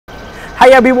Hi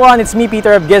everyone, it's me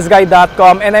Peter of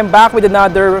GIZGUIDEPH and I'm back with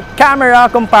another camera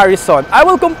comparison. I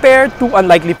will compare two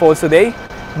unlikely phones today.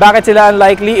 Bakit sila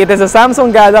unlikely? It is the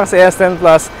Samsung Galaxy S10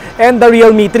 Plus and the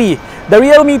Realme 3. The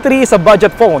Realme 3 is a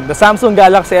budget phone. The Samsung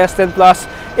Galaxy S10 Plus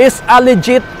is a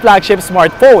legit flagship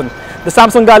smartphone. The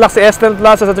Samsung Galaxy S10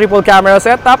 Plus has a triple camera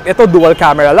setup. Ito dual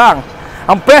camera lang.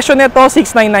 Ang presyo nito,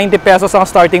 6,990 pesos ang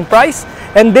starting price.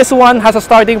 And this one has a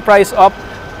starting price of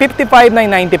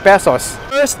 55,990 pesos.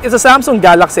 First is the Samsung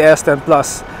Galaxy S10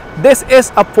 Plus. This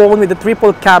is a phone with a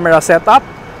triple camera setup.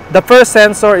 The first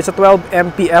sensor is a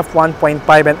 12MP f1.5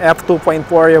 and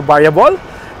f2.4 variable.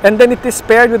 And then it is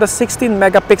paired with a 16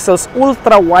 megapixels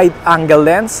ultra-wide angle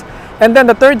lens. And then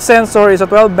the third sensor is a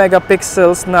 12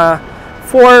 megapixels na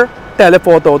for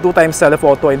telephoto, 2x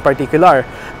telephoto in particular.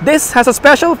 This has a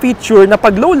special feature na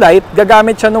pag low light,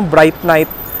 gagamit siya ng bright night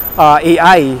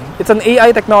AI. It's an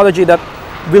AI technology that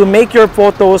will make your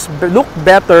photos look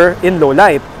better in low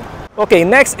light. Okay,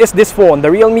 next is this phone, the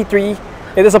Realme 3.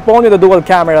 It is a phone with a dual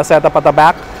camera setup at the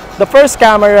back. The first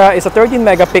camera is a 13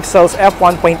 megapixels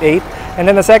f1.8 and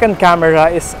then the second camera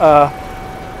is a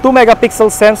 2 megapixel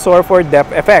sensor for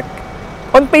depth effect.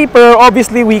 On paper,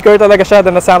 obviously weaker talaga siya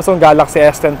than the Samsung Galaxy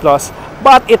S10 Plus,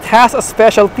 but it has a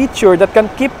special feature that can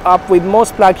keep up with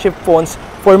most flagship phones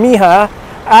for me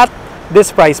at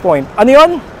this price point. Ano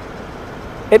yun?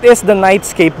 It is the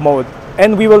nightscape mode,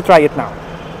 and we will try it now.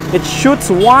 It shoots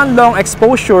one long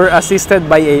exposure assisted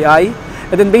by AI,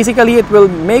 and then basically it will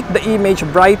make the image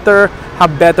brighter,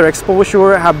 have better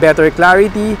exposure, have better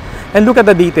clarity, and look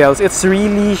at the details. It's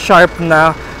really sharp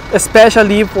na,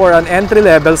 especially for an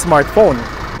entry-level smartphone.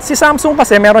 Si Samsung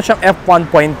kasi meron siyang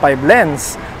f1.5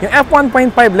 lens. Yung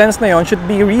f1.5 lens na yon should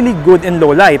be really good in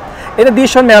low light. In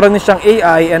addition, meron din siyang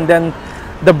AI and then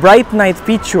the bright night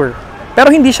feature. Pero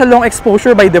hindi siya long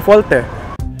exposure by default eh.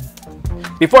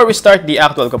 Before we start the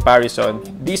actual comparison,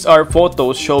 these are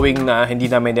photos showing na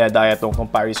hindi namin dinadaya tong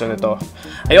comparison nito.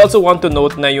 I also want to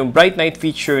note na yung bright night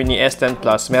feature ni S10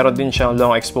 Plus, meron din siyang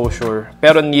long exposure,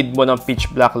 pero need mo ng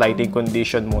pitch black lighting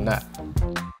condition muna.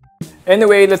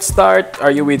 Anyway, let's start.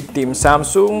 Are you with Team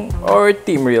Samsung or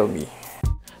Team Realme?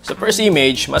 Sa first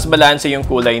image, mas balanse yung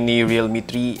kulay ni Realme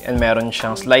 3 and meron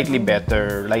siyang slightly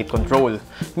better light control.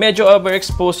 Medyo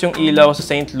overexposed yung ilaw sa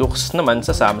St. Luke's naman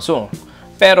sa Samsung.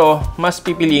 Pero, mas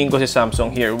pipiliin ko si Samsung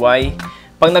here. Why?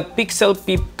 Pag nag-pixel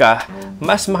peep ka,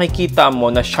 mas makikita mo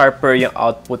na sharper yung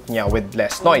output niya with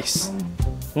less noise.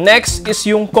 Next is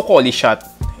yung Kokoli shot.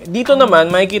 Dito naman,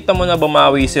 makikita mo na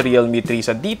bumawi si Realme 3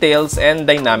 sa details and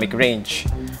dynamic range.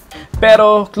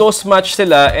 Pero, close match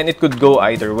sila and it could go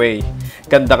either way.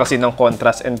 Ganda kasi ng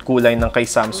contrast and kulay ng kay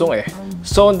Samsung eh.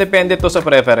 So, depende to sa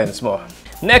preference mo.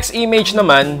 Next image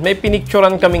naman, may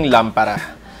pinicturan kaming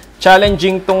lampara.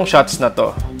 Challenging tong shots na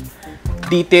to.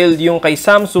 Detailed yung kay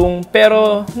Samsung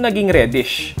pero naging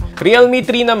reddish. Realme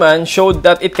 3 naman showed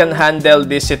that it can handle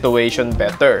this situation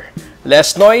better.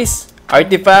 Less noise,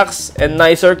 artifacts, and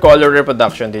nicer color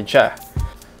reproduction din siya.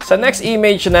 Sa next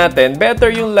image natin, better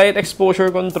yung light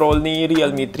exposure control ni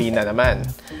Realme 3 na naman.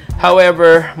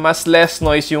 However, mas less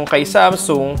noise yung kay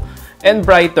Samsung and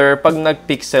brighter pag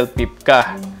nag-pixel peep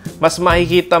ka. Mas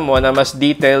makikita mo na mas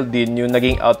detailed din yung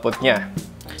naging output niya.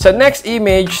 Sa next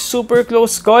image, super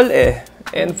close call eh.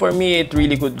 And for me, it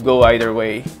really could go either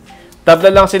way.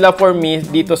 Tabla lang sila for me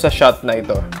dito sa shot na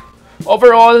ito.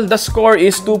 Overall, the score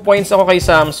is 2 points ako kay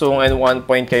Samsung and 1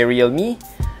 point kay Realme.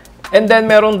 And then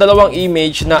merong dalawang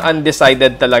image na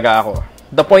undecided talaga ako.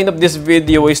 The point of this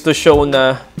video is to show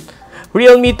na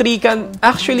Realme 3 can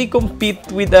actually compete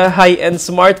with a high-end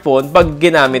smartphone pag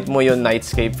ginamit mo yung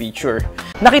nightscape feature.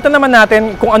 Nakita naman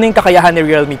natin kung ano yung kakayahan ni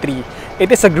Realme 3.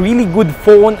 It is a really good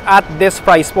phone at this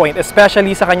price point,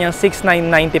 especially sa kanyang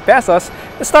 6,990 pesos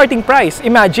starting price.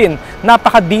 Imagine,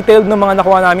 napaka-detailed ng mga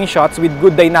nakuha naming shots with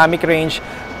good dynamic range,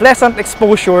 pleasant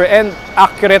exposure, and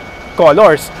accurate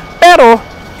colors. Pero,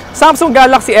 Samsung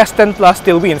Galaxy S10 Plus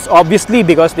still wins, obviously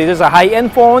because this is a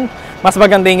high-end phone, mas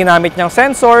maganda yung ginamit niyang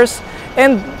sensors,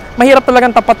 and mahirap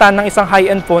talagang tapatan ng isang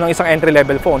high-end phone ng isang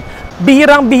entry-level phone.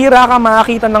 Bihirang-bihira ka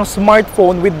makakita ng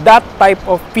smartphone with that type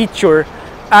of feature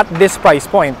at this price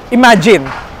point. Imagine,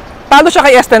 talo siya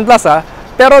kay S10 Plus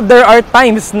pero there are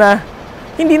times na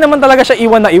hindi naman talaga siya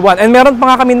iwan na iwan. And meron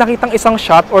pa nga kami nakitang isang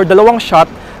shot or dalawang shot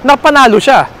na panalo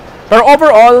siya. Pero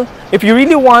overall, if you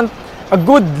really want a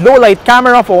good low-light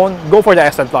camera phone, go for the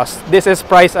S10 Plus. This is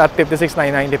priced at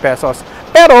 56,990 pesos.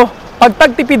 Pero, pag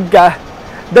tagtipid ka,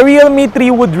 the Realme 3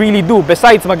 would really do.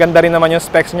 Besides, maganda rin naman yung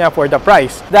specs niya for the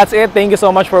price. That's it. Thank you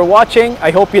so much for watching.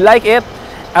 I hope you like it.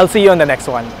 I'll see you on the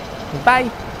next one.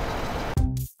 Bye!